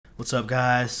What's up,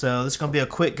 guys? So this is gonna be a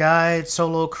quick guide,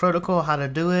 solo critical, how to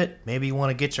do it. Maybe you want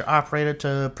to get your operator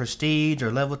to prestige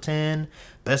or level 10.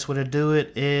 Best way to do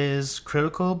it is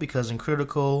critical, because in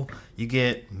critical you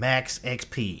get max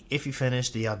XP if you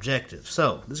finish the objective.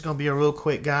 So this is gonna be a real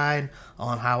quick guide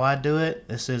on how I do it.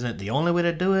 This isn't the only way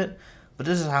to do it, but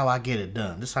this is how I get it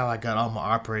done. This is how I got all my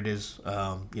operators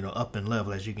up in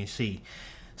level, as you can see.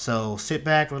 So sit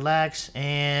back, relax,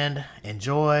 and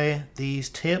enjoy these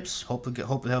tips. Hopefully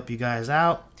help you guys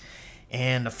out.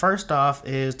 And the first off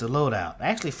is the loadout.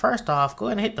 Actually, first off, go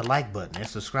ahead and hit the like button and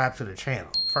subscribe to the channel.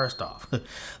 First off,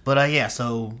 but yeah.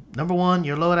 So number one,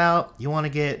 your loadout. You want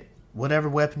to get whatever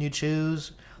weapon you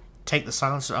choose. Take the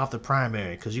silencer off the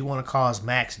primary because you want to cause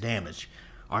max damage.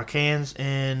 Arcanes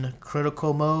in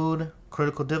critical mode,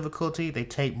 critical difficulty, they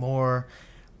take more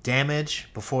damage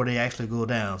before they actually go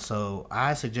down, so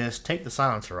I suggest take the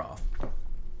silencer off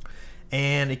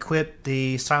and equip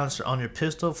the silencer on your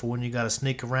pistol for when you gotta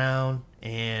sneak around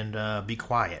and be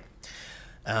quiet.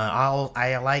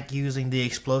 I like using the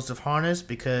explosive harness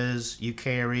because you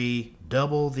carry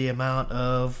double the amount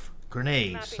of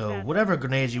grenades, so whatever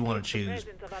grenades you want to choose.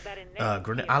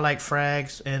 I like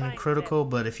frags and critical,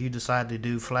 but if you decide to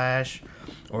do flash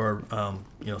or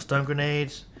stun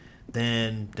grenades,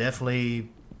 then definitely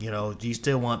you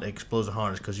still want the explosive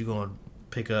harness because you're going to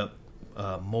pick up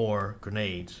more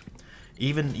grenades.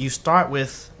 Even you start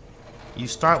with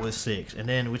 6, and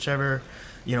then whichever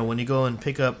when you go and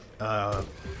pick up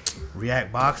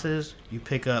react boxes, you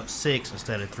pick up 6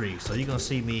 instead of 3. So you're gonna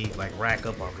see me like rack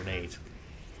up on grenades.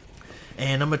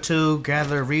 And number 2,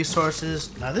 gather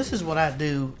resources. Now this is what I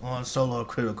do on solo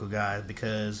critical, guys,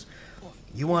 because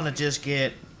you want to just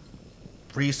get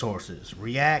resources,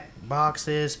 react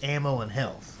boxes, ammo, and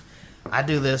health. I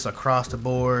do this across the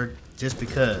board just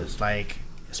because, like,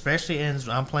 especially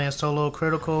I'm playing solo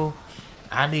critical,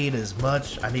 I need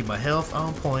my health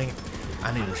on point,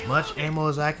 I need as much ammo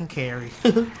as I can carry,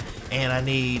 and I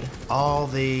need all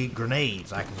the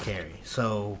grenades I can carry.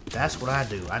 So that's what I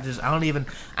do. I don't even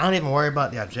worry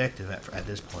about the objective at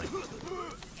this point.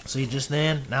 See,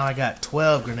 now I got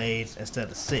 12 grenades instead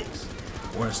of 6.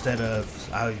 Or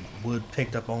I would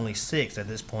picked up only 6 at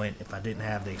this point if I didn't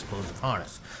have the explosive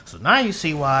harness. So now you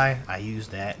see why I use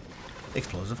that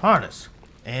explosive harness.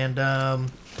 And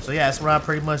so yeah, that's what I'm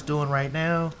pretty much doing right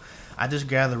now. I just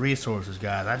gather resources,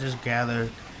 guys. I just gather.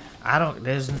 I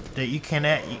never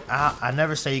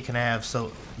say you can have,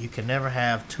 so you can never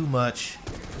have too much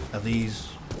of these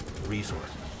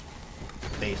resources,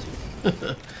 basically.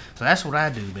 So that's what I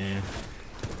do, man.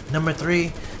 Number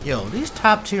 3, these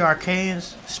top tier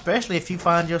arcanes, especially if you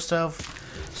find yourself,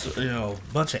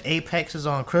 bunch of apexes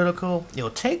on critical,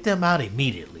 take them out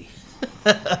immediately.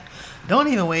 Don't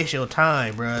even waste your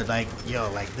time, bro. Like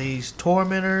these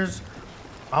tormentors,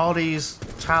 all these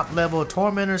top level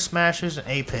tormentors, smashers, and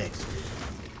apex.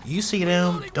 You see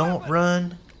them, don't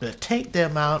run, but take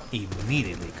them out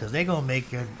immediately, because they're gonna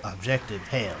make your objective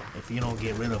hell if you don't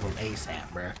get rid of them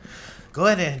ASAP, bro. Go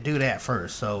ahead and do that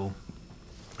first. So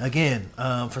again,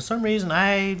 for some reason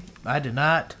I did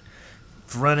not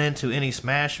run into any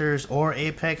smashers or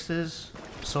apexes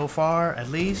so far, at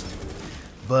least,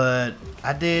 but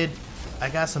I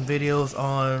got some videos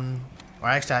on, or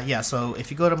actually, yeah. So if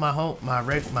you go to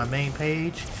my main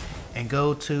page and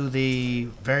go to the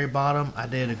very bottom, I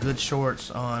did a good shorts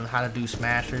on how to do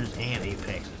smashers and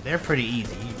apexes. They're pretty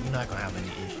easy. You're not gonna have any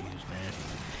issues,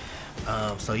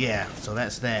 man. So yeah, so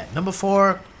that's that. Number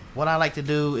 4. What I like to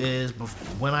do is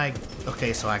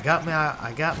so I got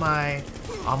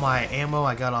all my ammo,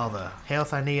 I got all the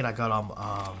health I need, I got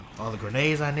all the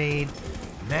grenades I need.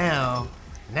 Now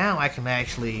I can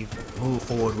actually move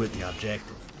forward with the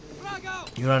objective.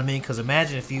 You know what I mean? Because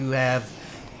imagine if you have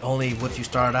only what you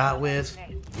started out with,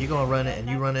 you're gonna run it and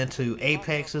you run into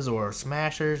apexes or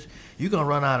smashers, you're gonna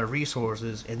run out of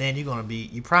resources, and then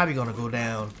you're probably gonna go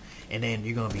down, and then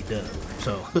you're gonna be done.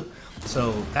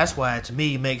 So that's why, to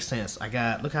me, it makes sense.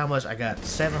 Look how much I got.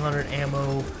 700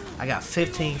 ammo. I got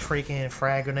 15 freaking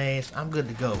frag grenades. I'm good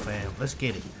to go, fam. Let's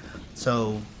get it.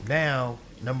 So now,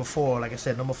 number 4, like I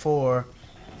said, now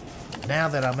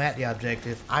that I'm at the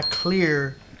objective, I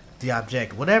clear the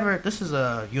objective. This is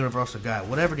a universal guide,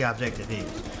 whatever the objective is.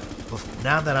 But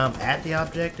now that I'm at the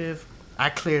objective, I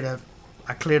clear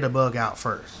the bug out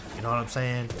first. You know what I'm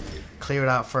saying? Clear it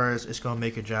out first. It's gonna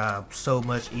make your job so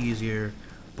much easier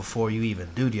before you even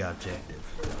do the objective.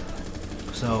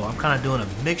 So I'm kind of doing a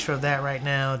mixture of that right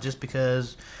now, just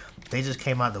because they just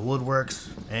came out the woodworks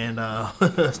and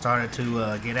started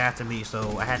to get after me,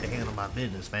 so I had to handle my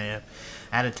business, man.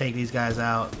 I had to take these guys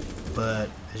out, but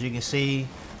as you can see,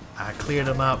 I cleared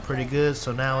them out pretty good,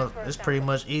 so now it's pretty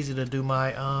much easy to do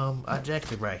my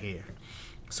objective right here.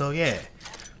 So yeah,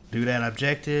 do that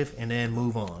objective and then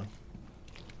move on.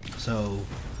 So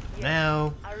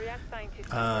now,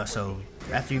 so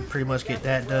after you pretty much get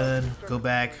that done, go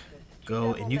back,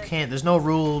 and you can't. There's no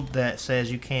rule that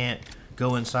says you can't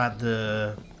go inside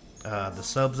the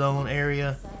sub-zone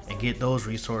area and get those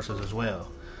resources as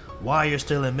well while you're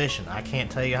still in mission. I can't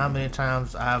tell you how many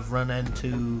times I've run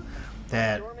into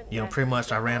that. You know, pretty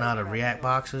much I ran out of react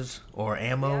boxes or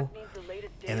ammo,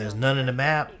 and there's none in the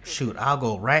map. Shoot, I'll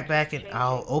go right back and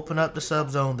I'll open up the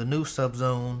sub-zone, the new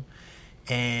sub-zone,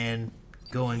 and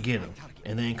go and get them,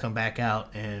 and then come back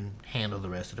out and handle the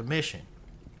rest of the mission.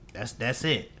 That's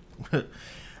it.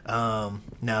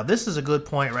 Now this is a good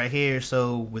point right here.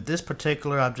 So with this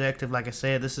particular objective, like I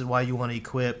said, this is why you want to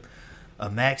equip a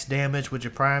max damage with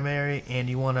your primary, and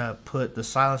you want to put the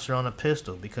silencer on a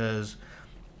pistol, because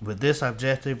with this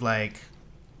objective, like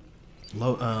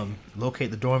locate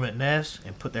the dormant nest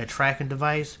and put that tracking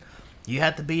device, you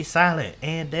have to be silent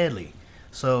and deadly.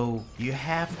 So you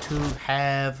have to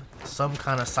have some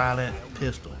kind of silent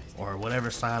pistol or whatever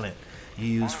silent you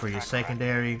use for your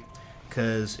secondary,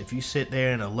 because if you sit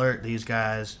there and alert these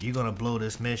guys, you're gonna blow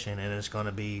this mission and it's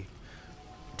gonna be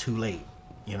too late.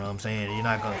 You know what I'm saying? You're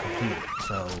not gonna complete it.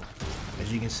 So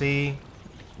as you can see,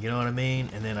 you know what I mean.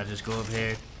 And then I just go over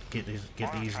here, get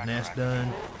these nests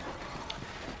done,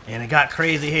 and it got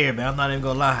crazy here, man. I'm not even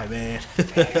gonna lie, man.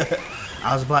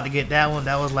 I was about to get that one.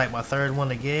 That was like my third one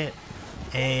to get,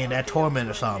 and that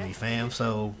tormentor saw me, fam.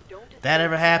 So if that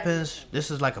ever happens,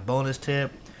 this is like a bonus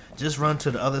tip. Just run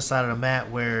to the other side of the map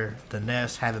where the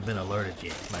nests haven't been alerted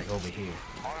yet, like over here.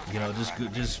 You know,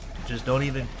 just don't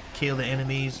even kill the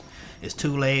enemies. It's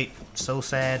too late. So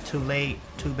sad. Too late.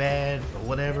 Too bad. Or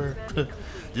whatever.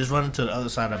 Just run to the other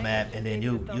side of the map, and then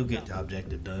you'll get the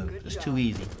objective done. It's too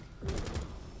easy.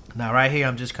 Now right here,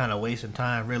 I'm just kind of wasting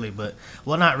time, really, but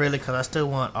well, not really, because I still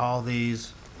want all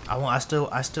these. I still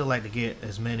like to get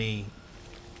as many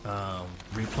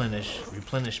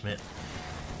replenishment.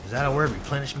 Is that a word?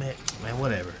 Replenishment? Man,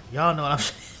 whatever. Y'all know what I'm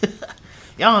saying.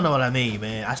 Y'all know what I mean,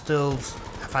 man. I still,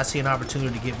 if I see an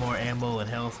opportunity to get more ammo and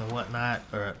health and whatnot,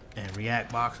 and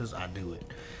react boxes, I do it.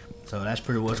 So that's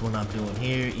pretty much what I'm doing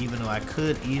here, even though I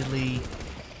could easily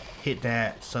hit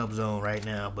that sub-zone right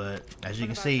now. But as you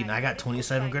can see, I got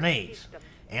 27 grenades,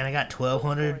 and I got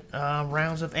 1,200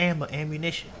 rounds of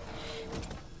ammunition.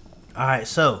 All right,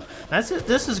 so that's it.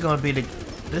 This is gonna be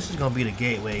the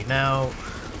gateway. Now,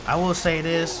 I will say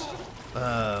this: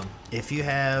 if you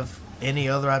have any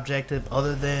other objective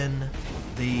other than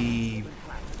the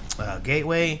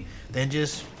gateway, then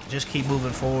just keep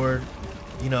moving forward.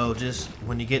 You know, just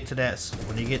when you get to that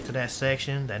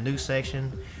section, that new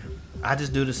section, I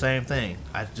just do the same thing.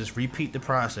 I just repeat the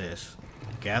process: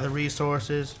 gather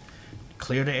resources,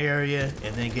 clear the area,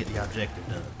 and then get the objective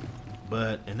done.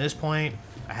 But in this point,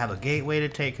 I have a gateway to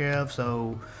take care of,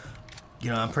 so you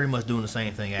know, I'm pretty much doing the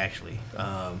same thing actually,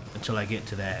 until I get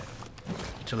to that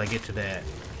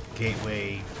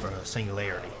gateway for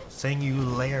singularity.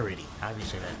 How do you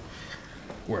say that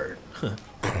word?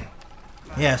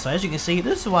 Yeah, so as you can see,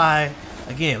 this is why,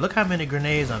 again, look how many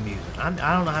grenades I'm using. I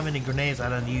don't know how many grenades I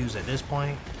done used at this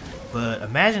point, but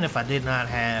imagine if I did not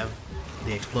have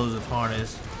the explosive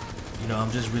harness. You know,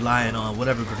 I'm just relying on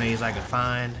whatever grenades I could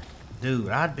find. Dude,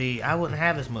 I wouldn't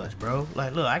have as much, bro.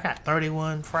 Like, look, I got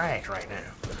 31 frags right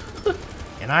now,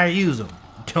 and I use them.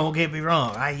 Don't get me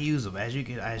wrong, I use them, as you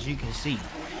can see.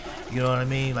 You know what I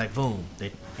mean? Like, boom, you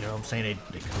know what I'm saying?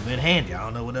 They come in handy. I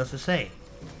don't know what else to say.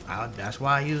 That's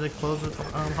why I use explosive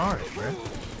harness, bro.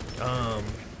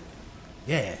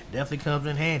 Yeah, definitely comes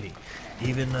in handy.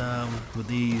 Even with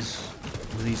these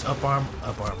armored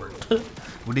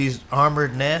with these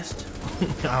armored nests.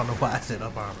 I don't know why I said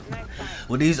up armored.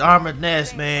 With these armored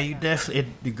nests, man, you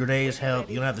definitely, the grenades help.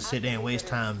 You don't have to sit there and waste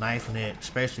time knifing it,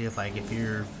 especially if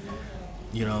you're,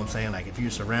 you know what I'm saying, like if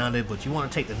you're surrounded, but you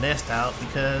want to take the nest out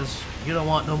because you don't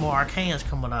want no more arcanes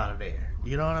coming out of there.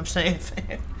 You know what I'm saying?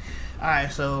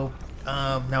 Alright, so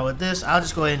now with this, I'll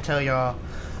just go ahead and tell y'all,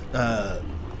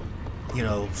 you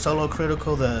know, solo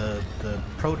critical, the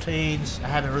proteins, I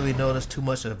haven't really noticed too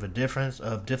much of a difference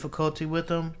of difficulty with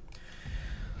them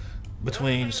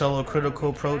between solo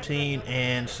critical protein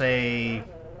and, say,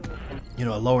 you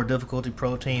know, a lower difficulty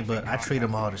protein, but I treat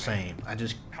them all the same. I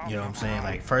just, you know what I'm saying,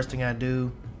 like, first thing I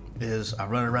do is I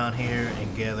run around here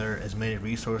and gather as many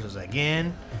resources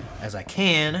as I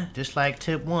can, just like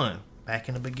tip 1 back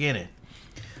in the beginning.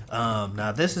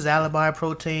 Now this is Alibi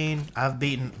protein. I've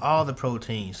beaten all the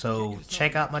protein, so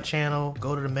check out my channel,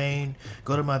 go to the main,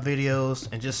 go to my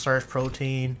videos, and just search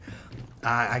protein.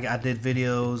 I did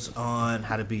videos on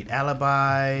how to beat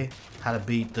Alibi, how to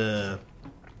beat the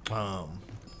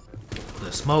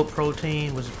smoke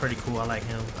protein, which is pretty cool. I like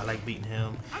him. I like beating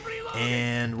him.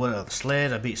 And what else?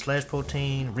 Sledge. I beat Sledge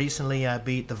protein. Recently, I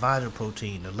beat the Vigil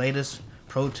protein. The latest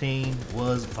protein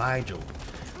was Vigil.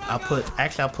 I put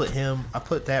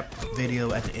that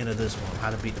video at the end of this one. How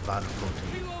to beat the Vigil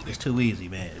protein. It's too easy,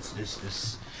 man.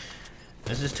 It's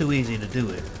just too easy to do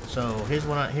it. So here's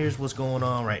what's going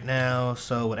on right now.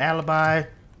 So with Alibi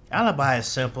is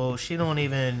simple. She don't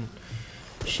even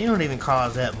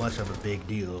cause that much of a big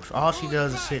deal. All she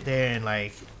does is sit there and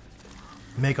like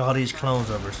make all these clones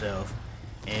of herself,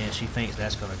 and she thinks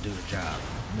that's gonna do the job.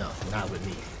 No, not with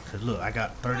me. Cause look, I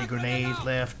got 30 grenades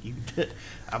left.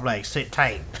 I'm like, sit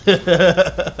tight. And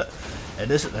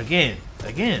this is again,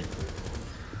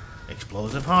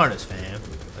 explosive harness, fam.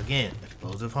 Again,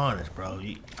 explosive harness, bro.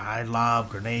 I lob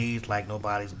grenades like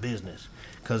nobody's business,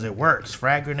 cause it works.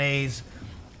 Frag grenades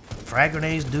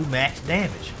do max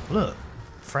damage. Look,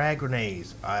 frag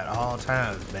grenades at all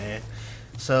times, man.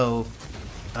 So,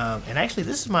 and actually,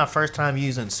 this is my first time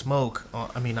using smoke.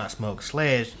 Not smoke,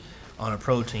 Sledge on a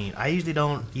protein. I usually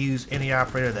don't use any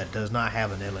operator that does not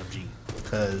have an LMG,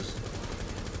 because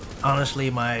honestly,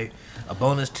 a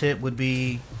bonus tip would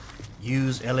be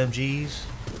use LMGs,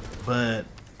 but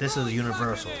this is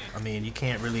universal. I mean, you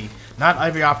can't really. Not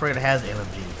every operator has an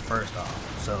LMG. First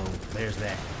off, so there's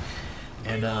that.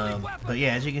 And but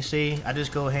yeah, as you can see, I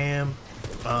just go ham.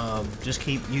 Just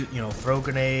keep throw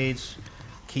grenades,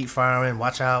 keep firing.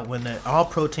 Watch out when all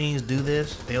proteins do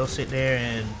this. They'll sit there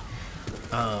and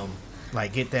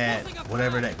like get that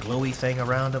whatever that glowy thing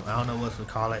around them. I don't know what to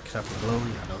call it except for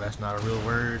glowy. I know that's not a real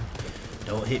word.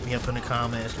 Don't hit me up in the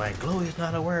comments like glowy is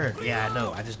not a word. Yeah, I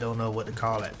know. I just don't know what to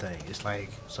call that thing. It's like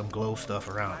some glow stuff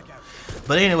around them.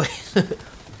 But anyway,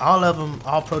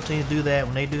 all proteins do that.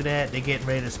 When they do that, they getting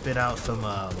ready to spit out some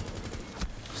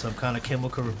kind of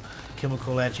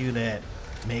chemical at you that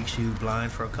makes you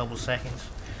blind for a couple seconds.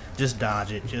 Just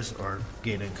dodge it, or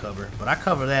get in cover. But I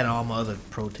cover that in all my other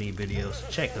protein videos.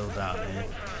 Check those out, man.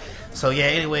 So yeah,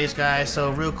 anyways, guys.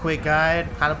 So real quick guide,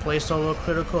 how to play solo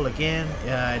critical. Again,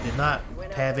 I did not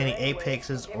have any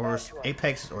apexes or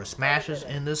smashes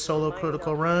in this solo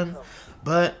critical run,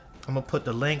 but I'm gonna put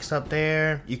the links up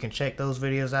there. You can check those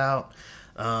videos out.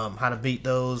 How to beat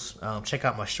those. Check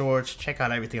out my shorts. Check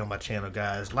out everything on my channel,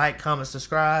 guys. Like, comment,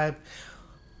 subscribe.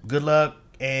 Good luck,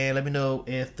 and let me know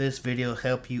if this video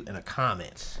helped you in the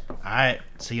comments. Alright,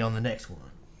 see you on the next one.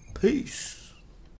 Peace.